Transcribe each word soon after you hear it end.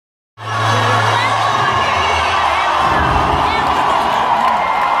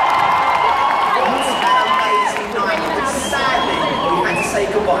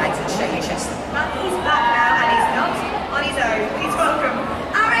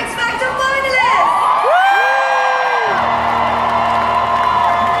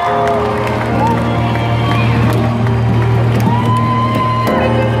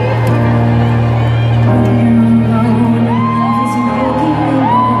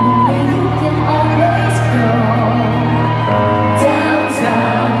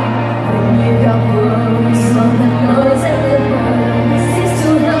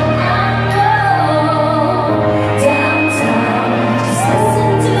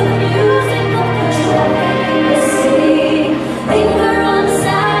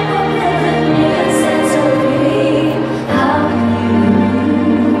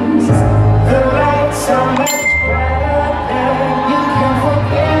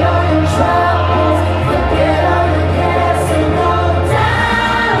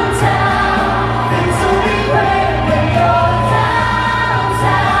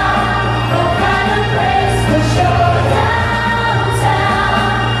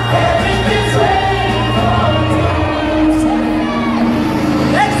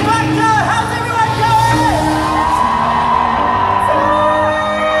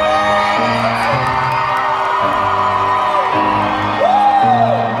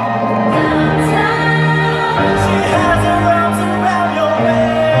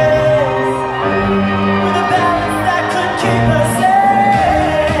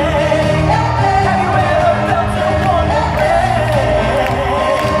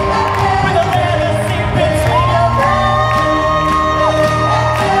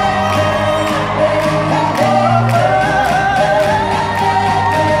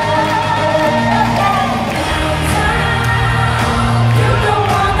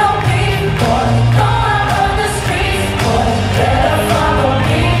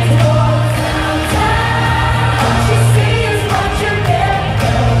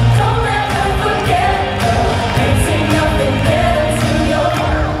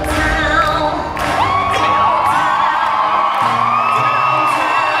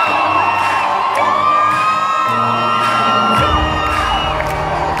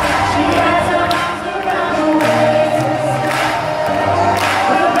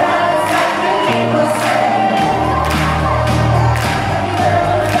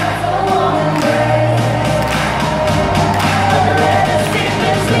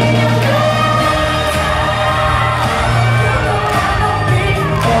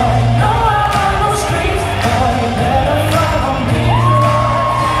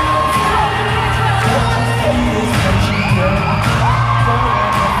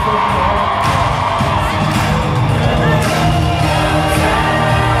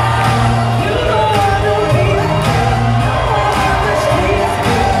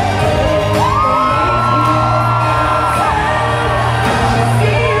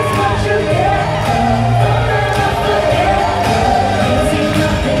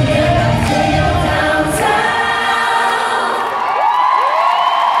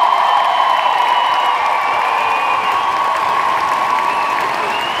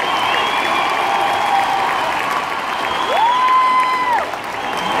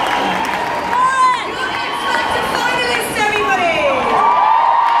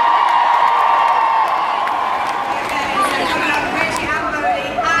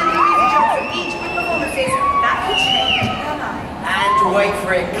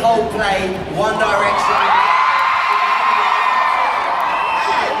it. Coldplay, One Direction.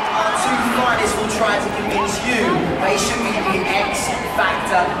 And our two finalists will try to convince you they should be the X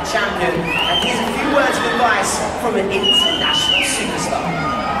Factor champion. And here's a few words of advice from an international superstar.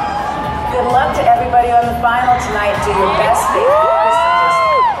 Good luck to everybody on the final tonight. Do your best.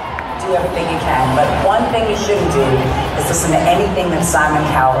 Do everything you can. But one thing you shouldn't do is listen to anything that Simon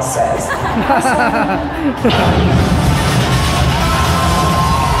Cowell says.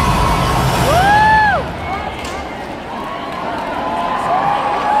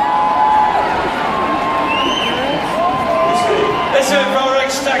 Listen for our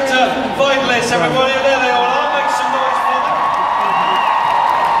X Factor finalists, everybody. There they all are. Make some noise for them.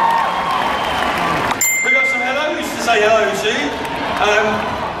 We got some hellos to say hello to.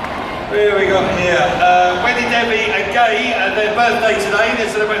 Who have we got here? Wendy, Debbie and Gay, and their birthday today. They're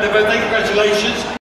celebrating their birthday. Congratulations.